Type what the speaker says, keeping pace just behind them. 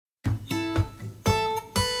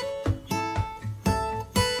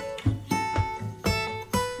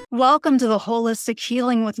Welcome to the Holistic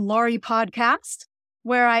Healing with Laurie podcast,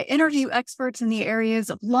 where I interview experts in the areas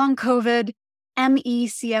of long COVID,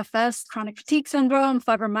 ME/CFS, chronic fatigue syndrome,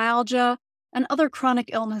 fibromyalgia, and other chronic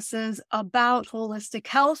illnesses about holistic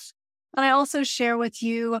health. And I also share with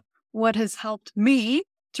you what has helped me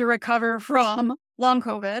to recover from long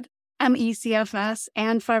COVID, ME/CFS,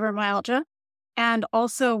 and fibromyalgia, and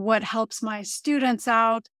also what helps my students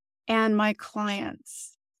out and my clients.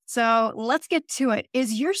 So let's get to it.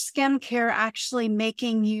 Is your skincare actually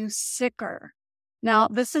making you sicker? Now,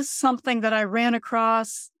 this is something that I ran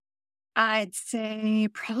across, I'd say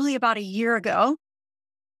probably about a year ago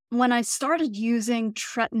when I started using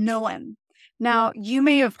tretinoin. Now, you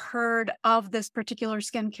may have heard of this particular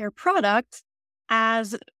skincare product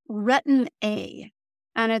as Retin A,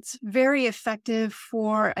 and it's very effective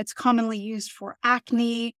it's commonly used for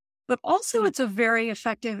acne, but also it's a very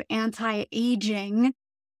effective anti-aging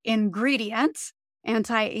ingredient,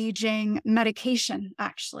 anti-aging medication,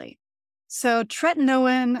 actually. So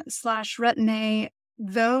tretinoin / Retin A,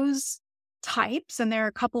 those types, and there are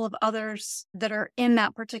a couple of others that are in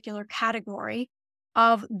that particular category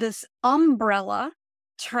of this umbrella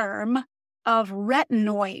term of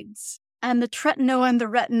retinoids. And the tretinoin, the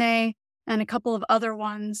Retin A, and a couple of other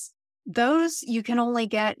ones, those you can only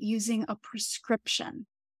get using a prescription,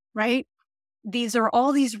 right? These are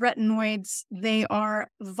all these retinoids. They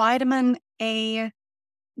are vitamin A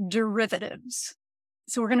derivatives.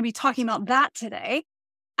 So we're going to be talking about that today.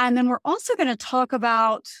 And then we're also going to talk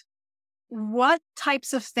about what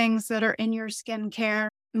types of things that are in your skincare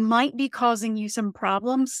might be causing you some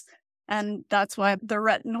problems. And that's why the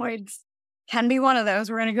retinoids can be one of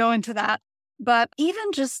those. We're going to go into that. But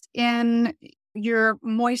even just in your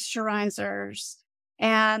moisturizers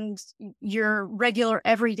and your regular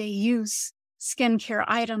everyday use skincare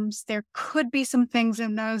items, there could be some things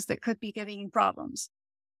in those that could be giving you problems.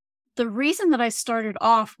 The reason that I started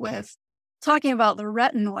off with talking about the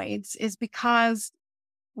retinoids is because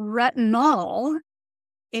retinol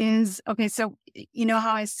is, okay, so you know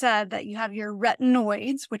how I said that you have your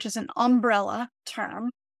retinoids, which is an umbrella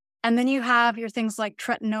term, and then you have your things like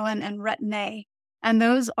tretinoin and Retin A, and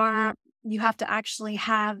those are, you have to actually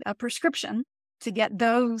have a prescription to get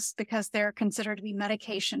those because they're considered to be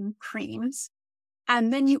medication creams.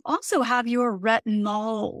 And then you also have your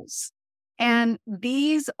retinols. And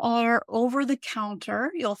these are over the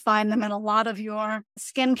counter. You'll find them in a lot of your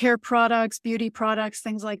skincare products, beauty products,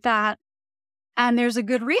 things like that. And there's a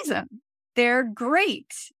good reason. They're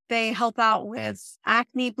great. They help out with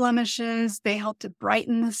acne blemishes. They help to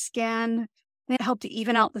brighten the skin. They help to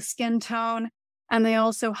even out the skin tone. And they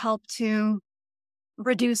also help to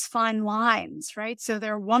reduce fine lines, right? So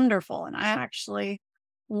they're wonderful. And I actually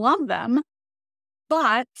love them.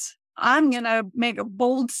 But I'm going to make a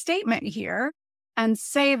bold statement here and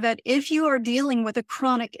say that if you are dealing with a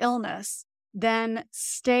chronic illness, then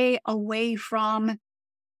stay away from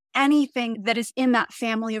anything that is in that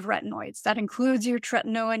family of retinoids. That includes your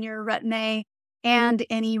tretinoin, your Retin A, and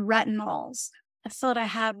any retinols. I thought I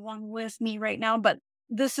had one with me right now, but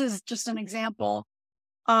this is just an example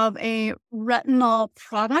of a retinol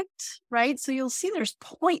product, right? So you'll see there's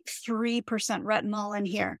 0.3% retinol in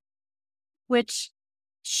here, which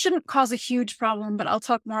shouldn't cause a huge problem, but I'll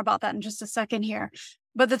talk more about that in just a second here.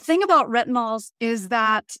 But the thing about retinols is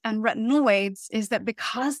that, and retinoids, is that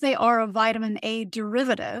because they are a vitamin A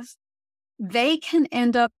derivative, they can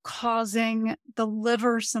end up causing the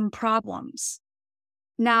liver some problems.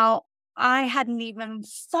 Now, I hadn't even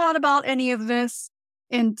thought about any of this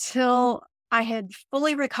until I had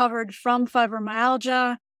fully recovered from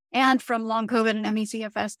fibromyalgia and from long COVID and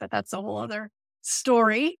ME/CFS, but that's a whole other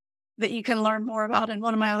story that you can learn more about in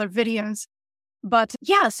one of my other videos. But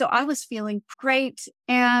yeah, so I was feeling great,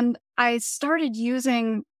 and I started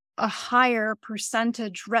using a higher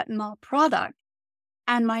percentage retinol product,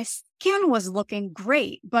 and my skin was looking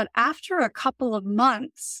great. But after a couple of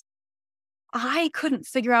months, I couldn't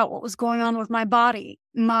figure out what was going on with my body.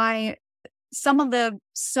 Some of the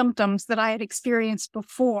symptoms that I had experienced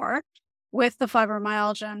before with the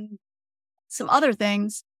fibromyalgia and some other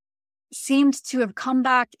things seemed to have come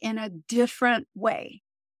back in a different way.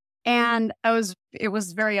 And it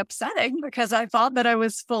was very upsetting because I thought that I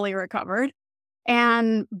was fully recovered.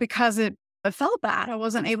 And because it felt bad, I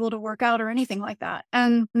wasn't able to work out or anything like that.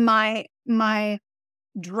 And my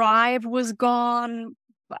drive was gone.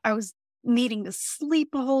 I was needing to sleep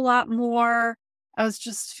a whole lot more. I was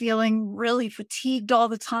just feeling really fatigued all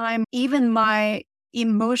the time. Even my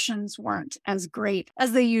emotions weren't as great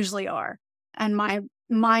as they usually are. And my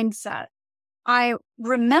mindset. I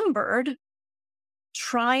remembered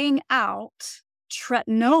trying out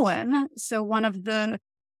tretinoin, so one of the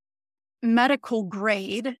medical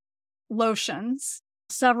grade lotions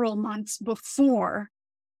several months before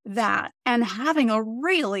that and having a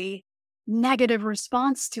really negative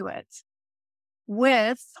response to it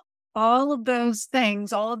with all of those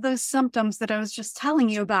things, all of those symptoms that I was just telling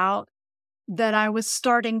you about that I was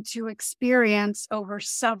starting to experience over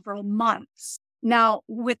several months. Now,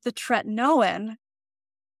 with the tretinoin,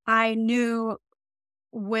 I knew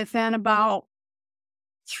within about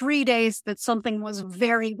 3 days that something was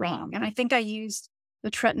very wrong. And I think I used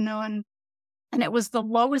the tretinoin, and it was the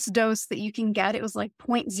lowest dose that you can get. It was like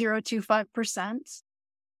 0.025%.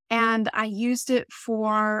 And I used it,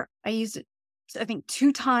 I think,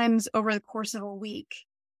 2 times over the course of a week.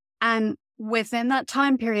 And within that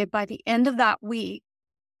time period, by the end of that week,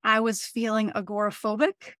 I was feeling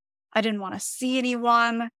agoraphobic. I didn't want to see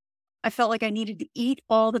anyone. I felt like I needed to eat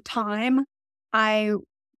all the time. I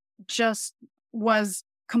just was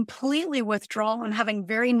completely withdrawal and having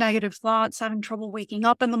very negative thoughts, having trouble waking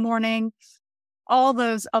up in the morning, all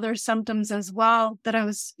those other symptoms as well that I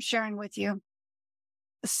was sharing with you.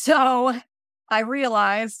 So I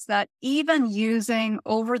realized that even using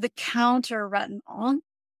over-the-counter retinol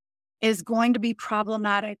is going to be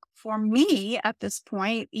problematic for me at this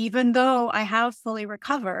point, even though I have fully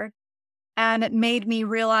recovered. And it made me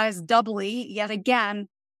realize doubly, yet again,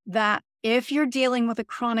 that if you're dealing with a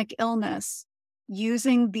chronic illness,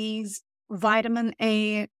 using these vitamin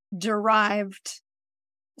A derived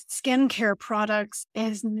skincare products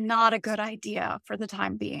is not a good idea for the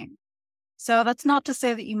time being. So that's not to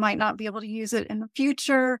say that you might not be able to use it in the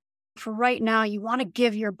future. For right now, you want to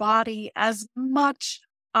give your body as much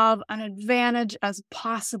of an advantage as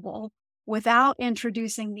possible without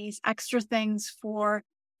introducing these extra things for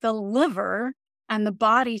the liver and the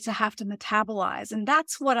body to have to metabolize. And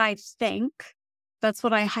that's what I think, that's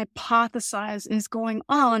what I hypothesize is going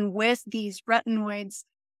on with these retinoids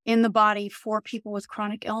in the body for people with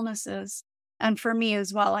chronic illnesses. And for me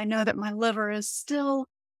as well, I know that my liver is still,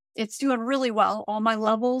 it's doing really well. All my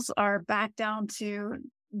levels are back down to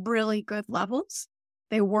really good levels.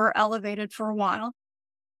 They were elevated for a while.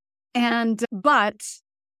 But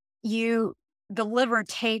the liver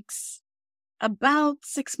takes about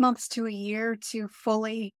 6 months to a year to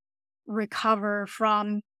fully recover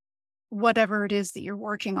from whatever it is that you're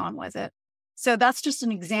working on with it. So that's just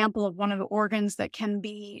an example of one of the organs that can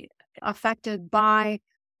be affected by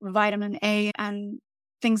vitamin A and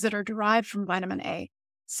things that are derived from vitamin A.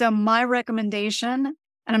 So my recommendation,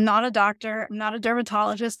 and I'm not a doctor, I'm not a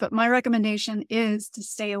dermatologist, but my recommendation is to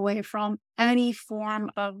stay away from any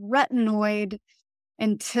form of retinoid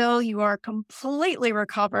until you are completely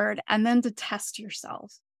recovered, and then to test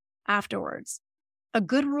yourself afterwards. A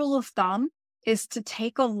good rule of thumb is to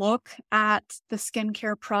take a look at the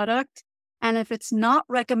skincare product, and if it's not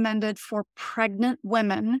recommended for pregnant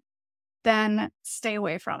women, then stay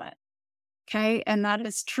away from it. Okay, and that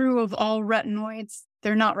is true of all retinoids.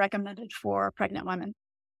 They're not recommended for pregnant women.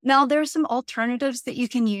 Now, there's some alternatives that you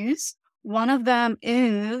can use. One of them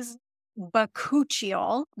is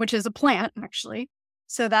bakuchiol, which is a plant, actually.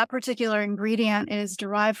 So that particular ingredient is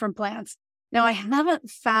derived from plants. Now, I haven't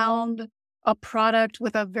found a product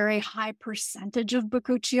with a very high percentage of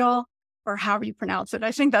bakuchiol, or however you pronounce it.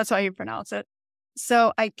 I think that's how you pronounce it.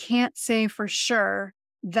 So I can't say for sure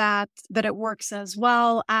that it works as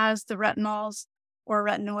well as the retinols or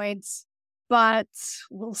retinoids, but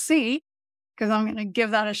we'll see, because I'm going to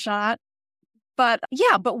give that a shot. But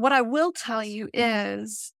what I will tell you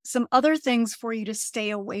is some other things for you to stay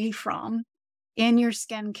away from in your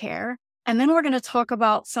skincare. And then we're going to talk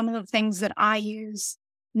about some of the things that I use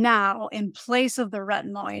now in place of the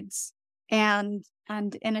retinoids and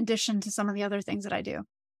in addition to some of the other things that I do.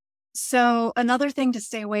 So another thing to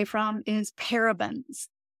stay away from is parabens.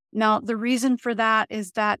 Now, the reason for that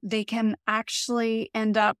is that they can actually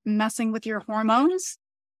end up messing with your hormones.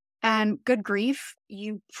 And good grief,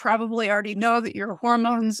 you probably already know that your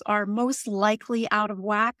hormones are most likely out of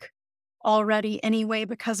whack already anyway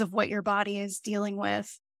because of what your body is dealing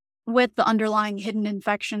with the underlying hidden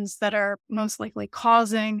infections that are most likely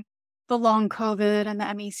causing the long COVID and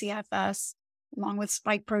the ME/CFS, along with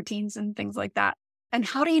spike proteins and things like that. And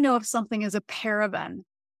how do you know if something is a paraben?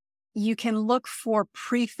 You can look for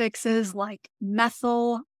prefixes like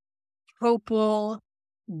methyl, propyl,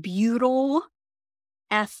 butyl,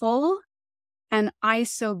 ethyl, and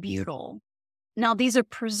isobutyl. Now, these are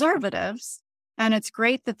preservatives, and it's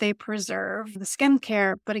great that they preserve the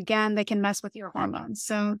skincare, but again, they can mess with your hormones.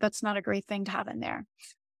 So that's not a great thing to have in there.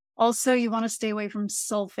 Also, you want to stay away from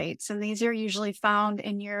sulfates, and these are usually found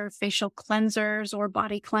in your facial cleansers or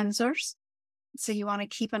body cleansers. So you want to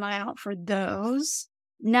keep an eye out for those.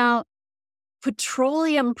 Now,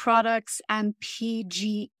 petroleum products and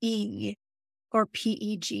PGE or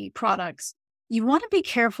PEG products. You want to be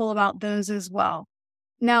careful about those as well.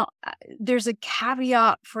 Now, there's a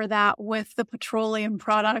caveat for that with the petroleum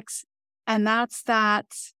products, and that's that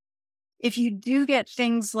if you do get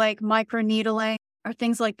things like microneedling or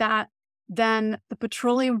things like that, then the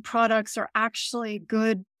petroleum products are actually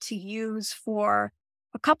good to use for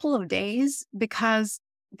a couple of days because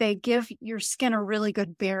they give your skin a really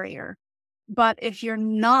good barrier. But if you're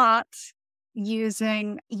not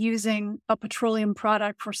using a petroleum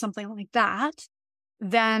product for something like that,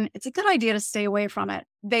 then it's a good idea to stay away from it.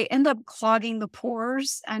 They end up clogging the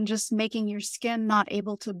pores and just making your skin not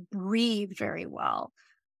able to breathe very well.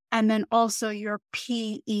 And then also your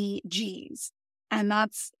PEGs. And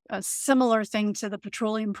that's a similar thing to the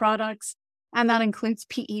petroleum products. And that includes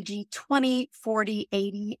PEG 20, 40,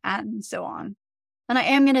 80, and so on. And I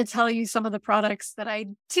am going to tell you some of the products that I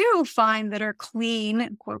do find that are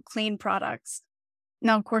clean, quote, clean products.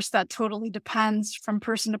 Now, of course, that totally depends from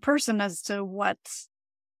person to person as to what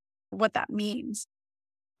that means.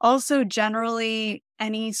 Also, generally,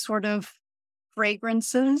 any sort of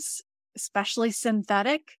fragrances, especially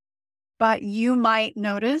synthetic, but you might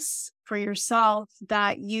notice for yourself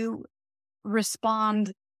that you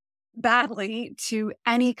respond badly to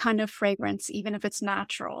any kind of fragrance, even if it's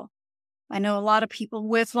natural. I know a lot of people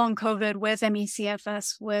with long COVID, with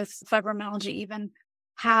ME/CFS, with fibromyalgia even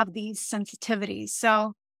have these sensitivities.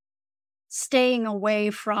 So staying away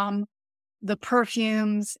from the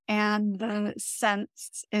perfumes and the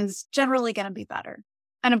scents is generally going to be better.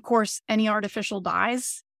 And of course, any artificial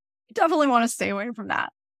dyes, you definitely want to stay away from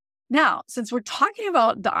that. Now, since we're talking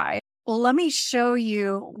about dye, let me show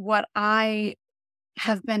you what I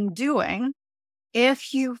have been doing.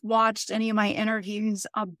 If you've watched any of my interviews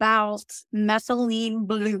about methylene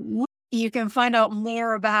blue, you can find out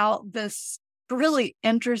more about this really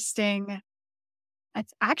interesting.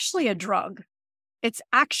 It's actually a drug. It's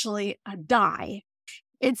actually a dye.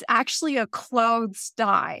 It's actually a clothes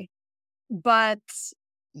dye, but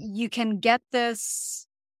you can get this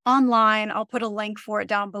online. I'll put a link for it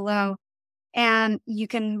down below. And you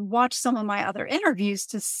can watch some of my other interviews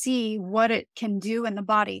to see what it can do in the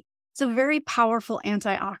body. It's a very powerful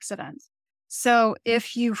antioxidant. So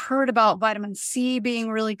if you've heard about vitamin C being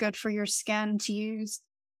really good for your skin to use,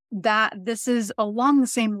 that this is along the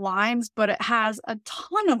same lines, but it has a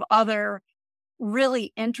ton of other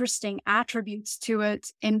really interesting attributes to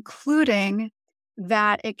it, including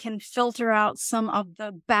that it can filter out some of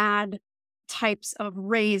the bad types of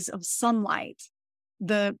rays of sunlight,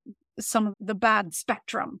 some of the bad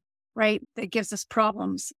spectrum, right? That gives us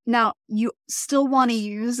problems. Now, you still want to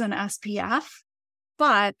use an SPF,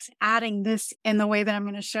 but adding this in the way that I'm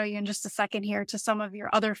going to show you in just a second here to some of your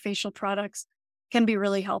other facial products can be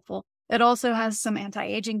really helpful. It also has some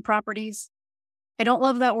anti-aging properties. I don't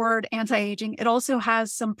love that word, anti-aging. It also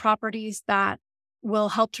has some properties that will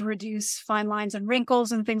help to reduce fine lines and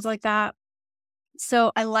wrinkles and things like that.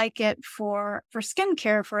 So I like it for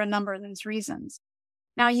skincare for a number of those reasons.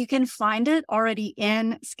 Now, you can find it already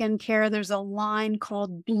in skincare. There's a line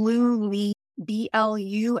called Blulene,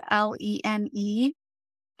 Blulene.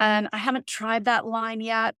 And I haven't tried that line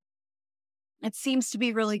yet. It seems to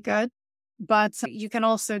be really good, but you can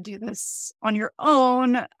also do this on your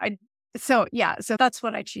own. So that's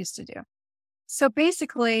what I choose to do. So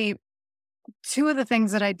basically, two of the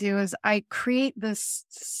things that I do is I create this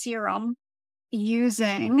serum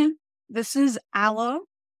using, this is aloe.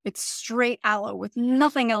 It's straight aloe with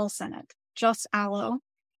nothing else in it, just aloe.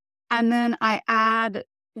 And then I add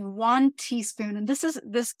 1 teaspoon, and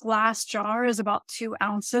this glass jar is about 2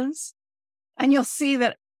 ounces. And you'll see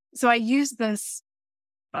that, so I use this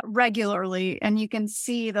regularly, and you can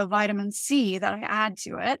see the vitamin C that I add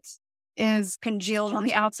to it is congealed on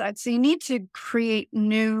the outside. So you need to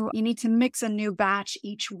mix a new batch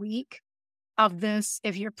each week of this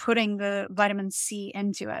if you're putting the vitamin C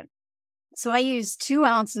into it. So I use 2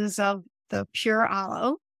 ounces of the pure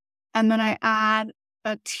aloe, and then I add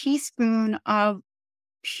a teaspoon of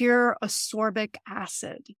pure ascorbic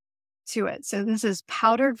acid to it. So this is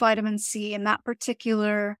powdered vitamin C. In that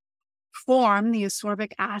particular form, the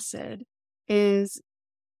ascorbic acid is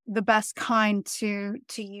the best kind to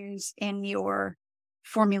use in your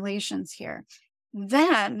formulations here.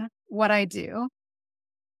 Then what I do,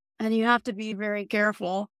 and you have to be very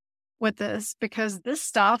careful with this because this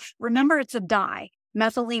stuff, remember, it's a dye.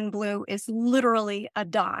 Methylene blue is literally a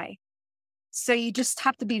dye. So you just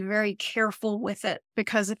have to be very careful with it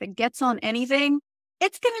because if it gets on anything,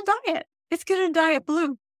 it's going to dye it. It's going to dye it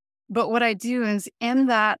blue. But what I do is in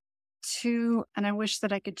that two, and I wish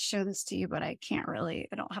that I could show this to you, but I can't really.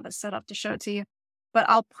 I don't have it set up to show it to you. But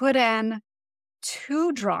I'll put in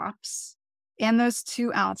 2 drops. In those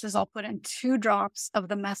 2 ounces, I'll put in 2 drops of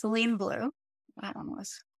the methylene blue. That one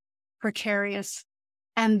was precarious.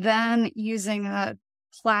 And then using a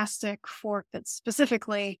plastic fork that's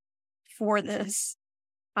specifically for this,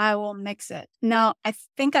 I will mix it. Now, I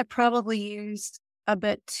think I probably used a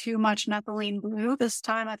bit too much methylene blue this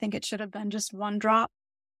time. I think it should have been just 1 drop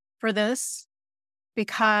for this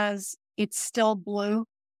because it's still blue,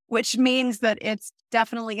 which means that it's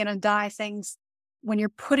definitely going to dye things. When you're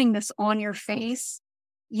putting this on your face,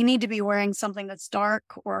 you need to be wearing something that's dark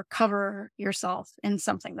or cover yourself in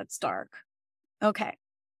something that's dark. Okay.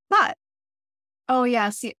 But, oh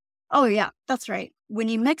yeah, that's right. When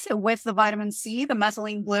you mix it with the vitamin C, the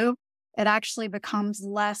methylene blue, it actually becomes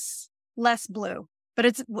less blue,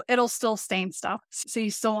 but it'll still stain stuff. So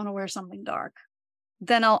you still want to wear something dark.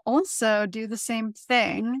 Then I'll also do the same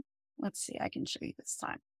thing. Let's see, I can show you this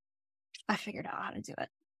time. I figured out how to do it.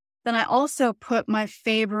 Then I also put my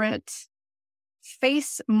favorite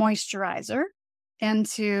face moisturizer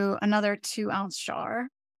into another 2-ounce jar.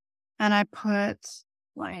 And I put,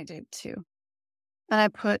 let me do 2. And I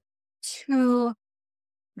put 2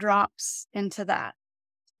 drops into that.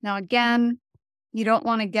 Now, again, you don't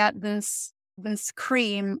want to get this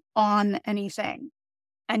cream on anything.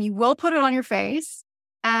 And you will put it on your face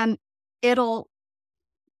and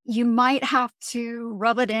you might have to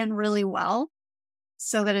rub it in really well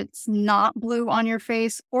so that it's not blue on your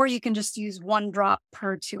face, or you can just use 1 drop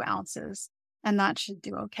per 2 ounces and that should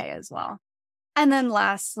do okay as well. And then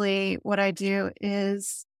lastly, what I do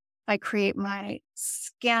is I create my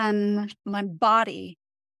body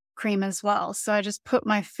cream as well. So I just put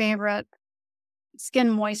my favorite skin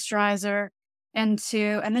moisturizer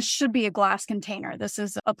into, and this should be a glass container. This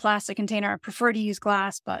is a plastic container. I prefer to use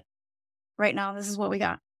glass, but right now this is what we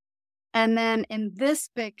got. And then in this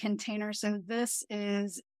big container, so this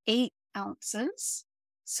is 8 ounces.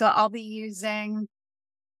 So I'll be using,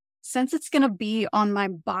 since it's going to be on my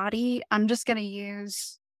body, I'm just going to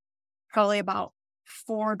use probably about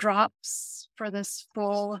 4 drops for this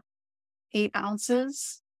full 8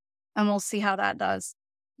 ounces. And we'll see how that does.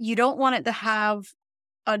 You don't want it to have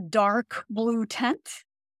a dark blue tint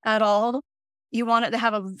at all. You want it to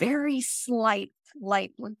have a very slight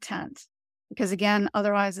light blue tint. Because again,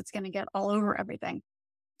 otherwise it's going to get all over everything.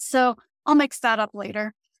 So I'll mix that up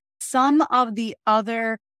later. Some of the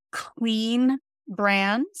other clean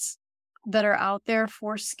brands that are out there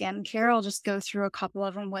for skincare, I'll just go through a couple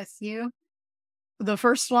of them with you. The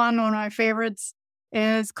first one of my favorites,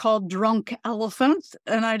 is called Drunk Elephant.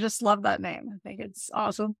 And I just love that name. I think it's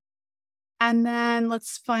awesome. And then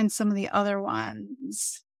let's find some of the other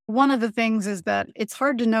ones. One of the things is that it's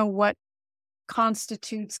hard to know what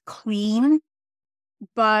constitutes clean,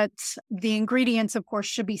 but the ingredients, of course,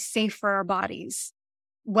 should be safe for our bodies,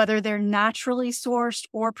 whether they're naturally sourced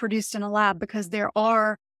or produced in a lab, because there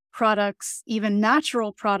are products, even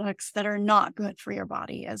natural products, that are not good for your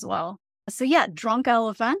body as well. So yeah, Drunk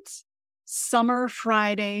Elephant. Summer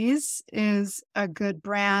Fridays is a good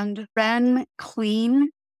brand. Ren Clean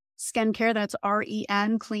Skincare, that's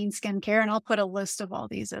REN, Clean Skincare. And I'll put a list of all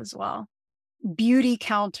these as well. Beauty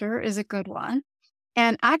Counter is a good one.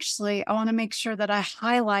 And actually, I want to make sure that I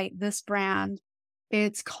highlight this brand.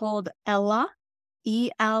 It's called Ella,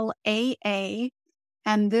 ELAA.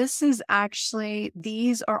 And this is actually,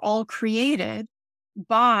 these are all created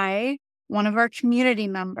by one of our community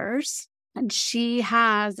members. And she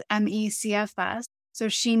has ME/CFS. So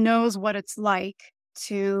she knows what it's like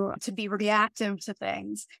to be reactive to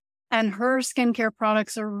things. And her skincare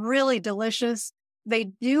products are really delicious. They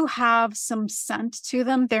do have some scent to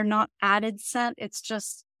them. They're not added scent. It's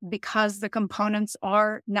just because the components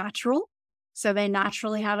are natural. So they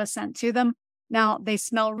naturally have a scent to them. Now, they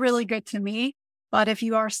smell really good to me, but if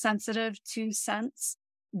you are sensitive to scents,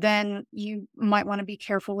 then you might want to be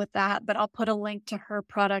careful with that. But I'll put a link to her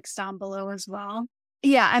products down below as well.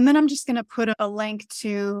 Yeah, and then I'm just going to put a link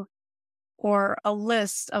to, or a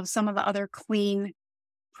list of some of the other clean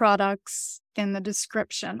products in the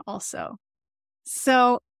description also.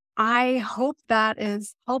 So I hope that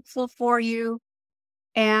is helpful for you.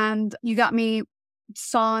 And you got me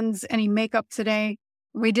sans any makeup today.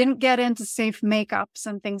 We didn't get into safe makeups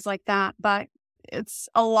and things like that, but it's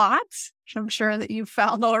a lot, which I'm sure that you've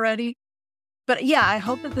found already. But yeah, I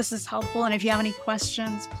hope that this is helpful. And if you have any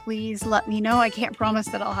questions, please let me know. I can't promise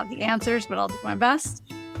that I'll have the answers, but I'll do my best.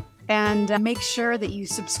 And make sure that you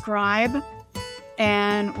subscribe,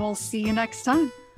 and we'll see you next time.